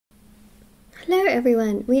Hello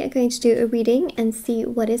everyone, we are going to do a reading and see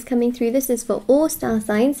what is coming through. This is for all star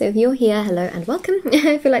signs, so if you're here, hello and welcome.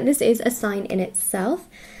 I feel like this is a sign in itself.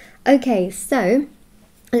 Okay, so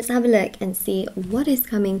let's have a look and see what is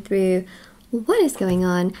coming through, what is going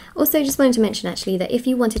on. Also, just wanted to mention actually that if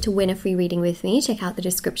you wanted to win a free reading with me, check out the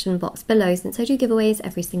description box below since I do giveaways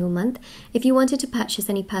every single month. If you wanted to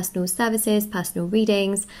purchase any personal services, personal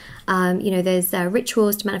readings, there's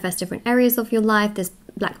rituals to manifest different areas of your life, there's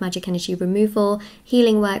black magic energy removal,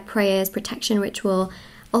 healing work, prayers, protection ritual.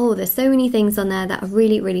 Oh, there's so many things on there that are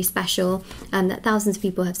really, really special and that thousands of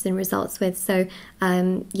people have seen results with. So,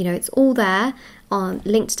 it's all there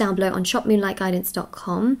linked down below on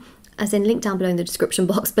shopmoonlightguidance.com. as in linked down below in the description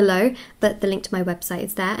box below, but the link to my website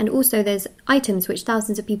is there. And also there's items which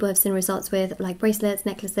thousands of people have seen results with, like bracelets,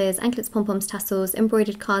 necklaces, anklets, pom-poms, tassels,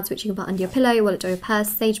 embroidered cards which you can put under your pillow, your wallet or your purse,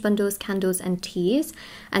 sage bundles, candles and teas,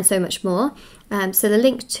 and so much more. So the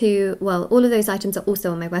link to, well, all of those items are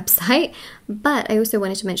also on my website, but I also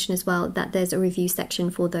wanted to mention as well that there's a review section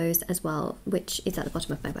for those as well, which is at the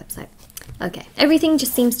bottom of my website. Okay, everything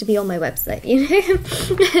just seems to be on my website, you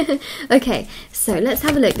know? Okay, so let's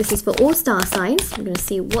have a look. This is for all star signs. I'm going to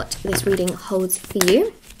see what this reading holds for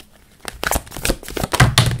you.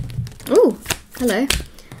 Oh, hello.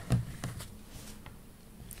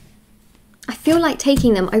 I feel like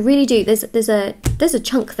taking them. I really do. There's a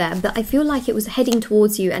chunk there, but I feel like it was heading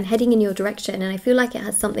towards you and heading in your direction, and I feel like it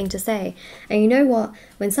has something to say. And you know what?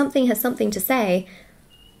 When something has something to say,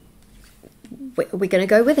 we're going to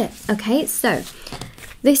go with it. Okay, so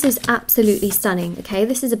this is absolutely stunning. Okay,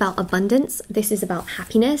 this is about abundance, this is about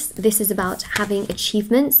happiness, this is about having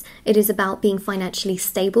achievements, it is about being financially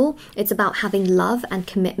stable, it's about having love and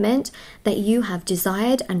commitment that you have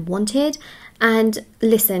desired and wanted. And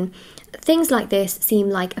listen, things like this seem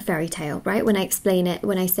like a fairy tale, right? When I explain it,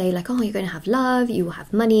 when I say like, oh, you're going to have love, you will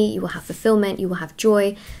have money, you will have fulfillment, you will have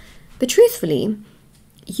joy, but truthfully,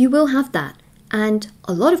 you will have that. And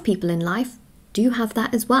a lot of people in life do have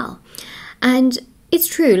that as well. And it's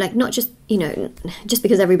true, like not just, just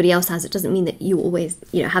because everybody else has it doesn't mean that you always,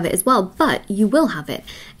 have it as well, but you will have it,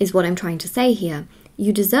 is what I'm trying to say here.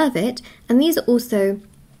 You deserve it. And these are also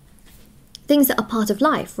things that are part of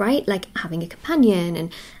life, right? Like having a companion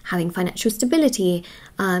and having financial stability.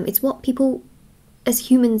 It's what people as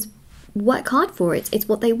humans work hard for. It's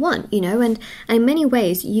what they want, and in many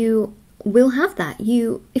ways you will have that.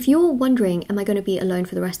 If you're wondering, am I going to be alone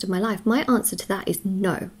for the rest of my life? My answer to that is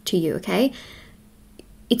no to you, okay?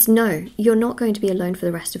 It's no. You're not going to be alone for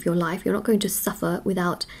the rest of your life. You're not going to suffer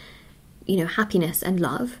without, happiness and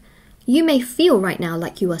love. You may feel right now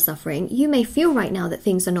like you are suffering. You may feel right now that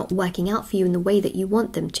things are not working out for you in the way that you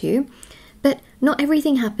want them to, but not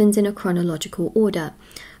everything happens in a chronological order.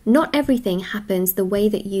 Not everything happens the way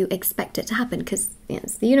that you expect it to happen, because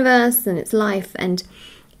it's the universe and it's life, and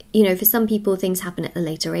for some people things happen at a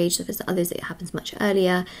later age, so for others it happens much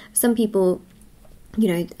earlier. Some people,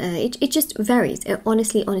 it just varies. It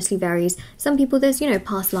honestly varies. Some people there's,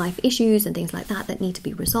 past life issues and things like that need to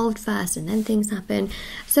be resolved first and then things happen.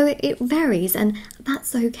 So it varies, and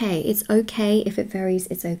that's okay. It's okay if it varies.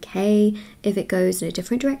 It's okay if it goes in a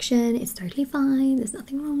different direction. It's totally fine. There's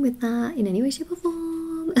nothing wrong with that in any way, shape or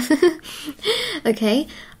form. Okay.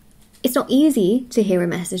 It's not easy to hear a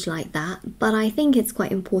message like that, but I think it's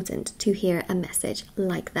quite important to hear a message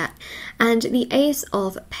like that. And the Ace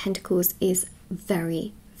of Pentacles is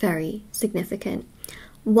very, very significant.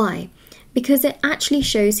 Why? Because it actually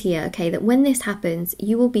shows here, okay, that when this happens,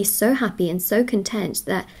 you will be so happy and so content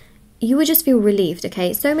that you will just feel relieved,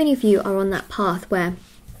 okay? So many of you are on that path where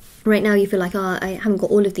right now you feel like, oh, I haven't got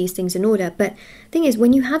all of these things in order. But the thing is,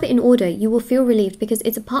 when you have it in order, you will feel relieved because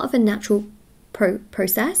it's a part of a natural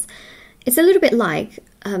process. It's a little bit like,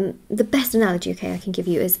 the best analogy, okay, I can give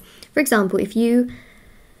you is, for example, if you,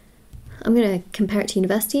 I'm going to compare it to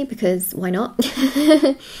university because why not?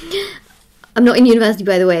 I'm not in university,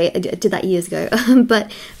 by the way, I did that years ago,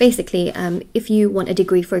 but basically, if you want a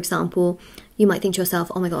degree, for example, you might think to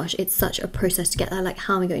yourself, oh my gosh, it's such a process to get that, like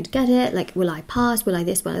how am I going to get it, like will I pass, will I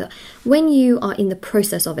this, will I that? When you are in the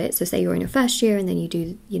process of it, so say you're in your first year and then you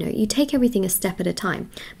do, you take everything a step at a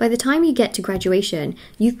time. By the time you get to graduation,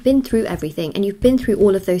 you've been through everything and you've been through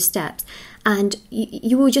all of those steps, and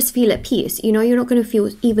you will just feel at peace. You're not going to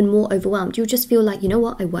feel even more overwhelmed. You'll just feel like, you know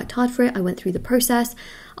what, I worked hard for it, I went through the process,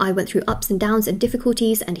 I went through ups and downs and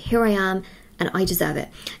difficulties, and here I am, and I deserve it.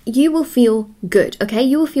 You will feel good, okay?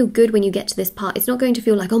 You will feel good when you get to this part. It's not going to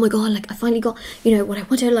feel like, oh my god, like I finally got, what I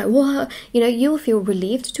wanted, like what? You will feel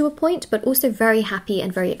relieved to a point, but also very happy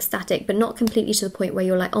and very ecstatic, but not completely to the point where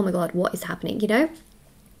you're like, oh my god, what is happening,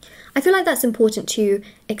 I feel like that's important to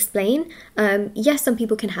explain. Yes, some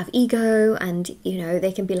people can have ego and, you know,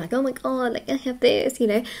 they can be like, oh my God, like I have this, you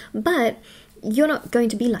know, but you're not going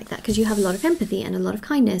to be like that because you have a lot of empathy and a lot of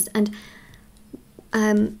kindness, and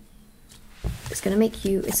it's going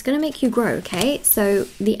to make you grow, okay? So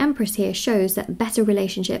the Empress here shows that better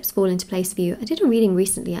relationships fall into place for you. I did a reading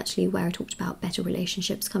recently actually where I talked about better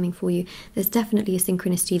relationships coming for you. There's definitely a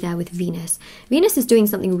synchronicity there with Venus. Venus is doing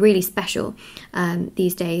something really special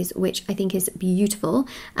these days, which I think is beautiful.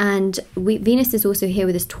 And Venus is also here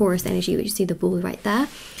with this Taurus energy, which you see the bull right there.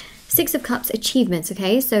 Six of Cups, achievements,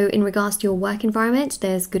 okay? So in regards to your work environment,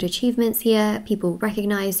 there's good achievements here, people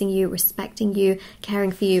recognizing you, respecting you,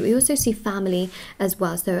 caring for you. We also see family as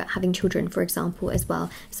well, so having children, for example, as well,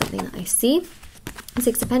 something that I see.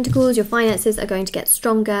 Six of Pentacles, your finances are going to get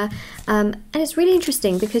stronger, and it's really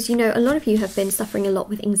interesting because, you know, a lot of you have been suffering a lot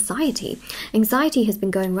with anxiety. Anxiety has been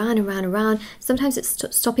going round and round and round. Sometimes it's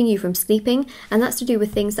stopping you from sleeping, and that's to do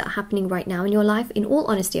with things that are happening right now in your life. In all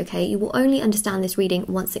honesty, okay, you will only understand this reading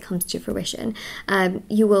once it comes to fruition.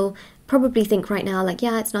 You will probably think right now like,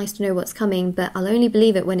 yeah, it's nice to know what's coming, but I'll only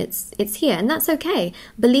believe it when it's here, and that's okay.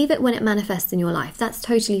 Believe it when it manifests in your life. That's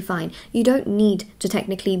totally fine. You don't need to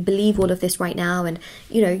technically believe all of this right now, and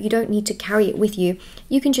you know, you don't need to carry it with you.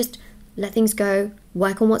 You can just let things go,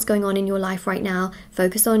 work on what's going on in your life right now,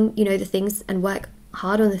 focus on, you know, the things, and work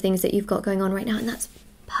hard on the things that you've got going on right now, and that's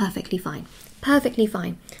perfectly fine. Perfectly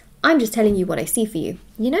fine. I'm just telling you what I see for you,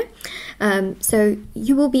 you know? So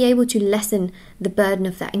you will be able to lessen the burden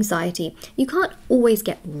of that anxiety. You can't always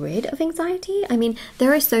get rid of anxiety. I mean,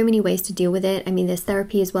 there are so many ways to deal with it. I mean, there's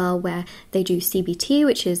therapy as well where they do CBT,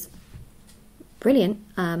 which is brilliant.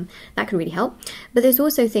 That can really help. But there's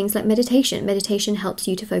also things like meditation. Meditation helps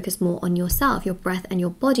you to focus more on yourself, your breath and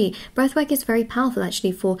your body. Breathwork is very powerful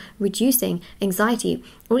actually for reducing anxiety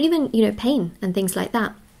or even, you know, pain and things like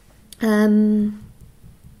that.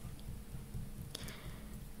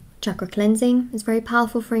 Chakra cleansing is very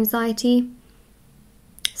powerful for anxiety.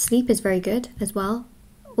 Sleep is very good as well.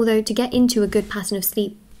 Although to get into a good pattern of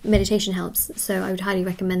sleep, meditation helps. So I would highly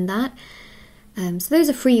recommend that. So those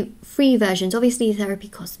are free versions. Obviously therapy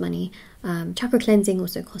costs money. Chakra cleansing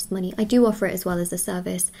also costs money. I do offer it as well as a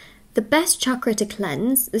service. The best chakra to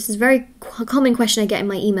cleanse, this is a very common question I get in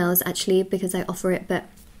my emails actually because I offer it, but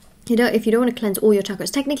you know, if you don't want to cleanse all your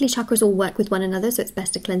chakras, technically chakras all work with one another, so it's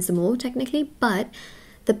best to cleanse them all technically, but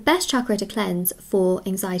the best chakra to cleanse for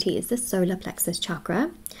anxiety is the solar plexus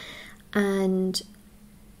chakra. And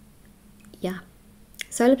yeah,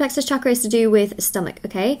 solar plexus chakra is to do with stomach,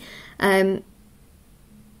 okay? Virgo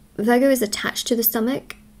is attached to the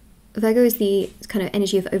stomach. Virgo is the kind of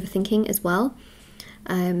energy of overthinking as well.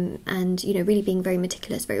 And, you know, really being very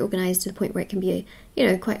meticulous, very organized to the point where it can be, you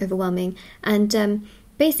know, quite overwhelming. And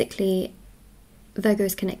basically, Virgo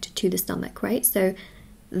is connected to the stomach, right? So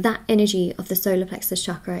that energy of the solar plexus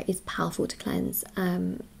chakra is powerful to cleanse.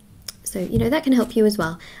 So, you know, that can help you as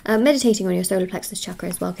well. Meditating on your solar plexus chakra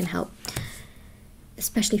as well can help.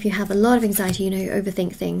 Especially if you have a lot of anxiety, you know, you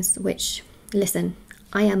overthink things, which, listen,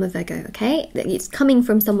 I am a Virgo, okay? It's coming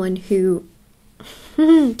from someone who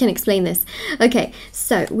can explain this. Okay,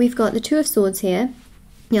 so we've got the Two of Swords here.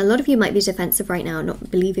 Yeah, a lot of you might be defensive right now, not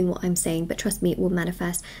believing what I'm saying, but trust me, it will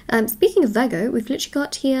manifest. Speaking of Virgo, we've literally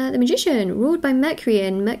got here the Magician, ruled by Mercury,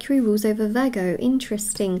 and Mercury rules over Virgo.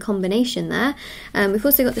 Interesting combination there. We've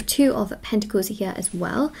also got the Two of Pentacles here as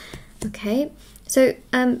well. Okay, so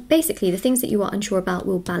basically the things that you are unsure about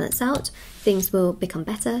will balance out. Things will become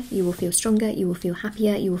better, you will feel stronger, you will feel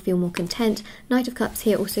happier, you will feel more content. Knight of Cups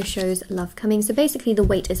here also shows love coming. So basically the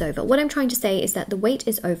wait is over. What I'm trying to say is that the wait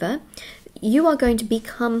is over. You are going to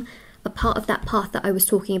become a part of that path that I was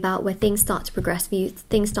talking about, where things start to progress for you,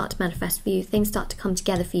 things start to manifest for you, things start to come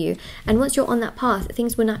together for you. And once you're on that path,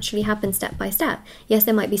 things will naturally happen step by step. Yes,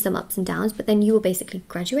 there might be some ups and downs, but then you will basically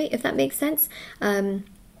graduate, if that makes sense.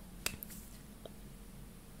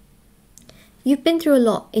 You've been through a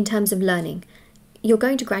lot in terms of learning. You're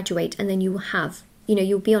going to graduate, and then you will have, you know,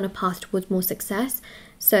 you'll be on a path towards more success.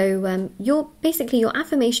 So your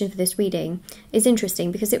affirmation for this reading is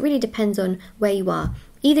interesting because it really depends on where you are.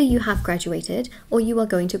 Either you have graduated or you are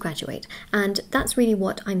going to graduate. And that's really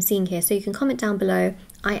what I'm seeing here. So you can comment down below,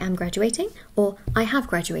 I am graduating, or I have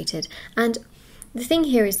graduated. And the thing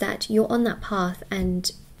here is that you're on that path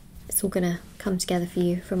and it's all going to come together for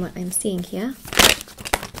you from what I'm seeing here.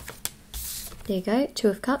 There you go, Two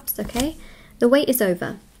of Cups, okay. The wait is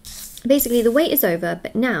over. Basically, the wait is over,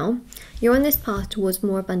 but now you're on this path towards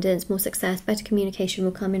more abundance, more success, better communication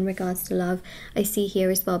will come in regards to love. I see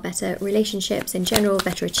here as well better relationships in general,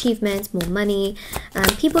 better achievements, more money,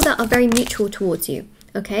 people that are very mutual towards you,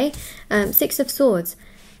 okay? Six of Swords.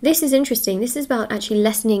 This is interesting. This is about actually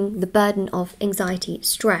lessening the burden of anxiety,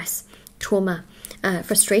 stress, trauma,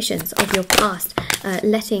 frustrations of your past,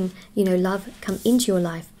 letting, you know, love come into your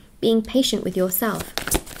life, being patient with yourself.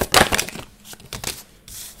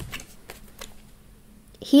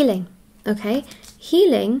 Healing, okay?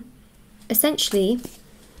 Healing, essentially,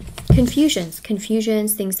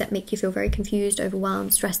 confusions, things that make you feel very confused,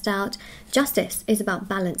 overwhelmed, stressed out. Justice is about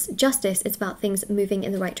balance. Justice is about things moving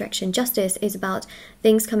in the right direction. Justice is about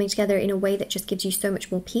things coming together in a way that just gives you so much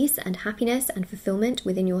more peace and happiness and fulfillment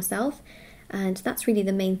within yourself. And that's really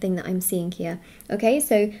the main thing that I'm seeing here. Okay,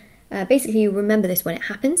 so basically you remember this when it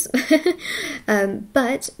happens,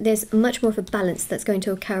 but there's much more of a balance that's going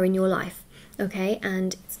to occur in your life. Okay,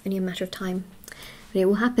 and it's only a matter of time. But it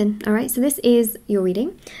will happen. All right, so this is your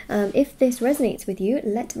reading. If this resonates with you,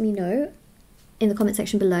 let me know in the comment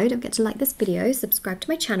section below. Don't forget to like this video, subscribe to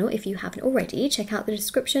my channel if you haven't already. Check out the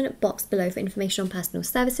description box below for information on personal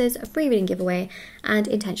services, a free reading giveaway, and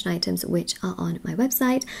intention items which are on my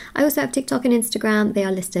website. I also have TikTok and Instagram. They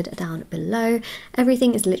are listed down below.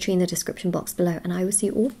 Everything is literally in the description box below, and I will see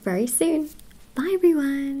you all very soon. Bye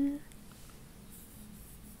everyone.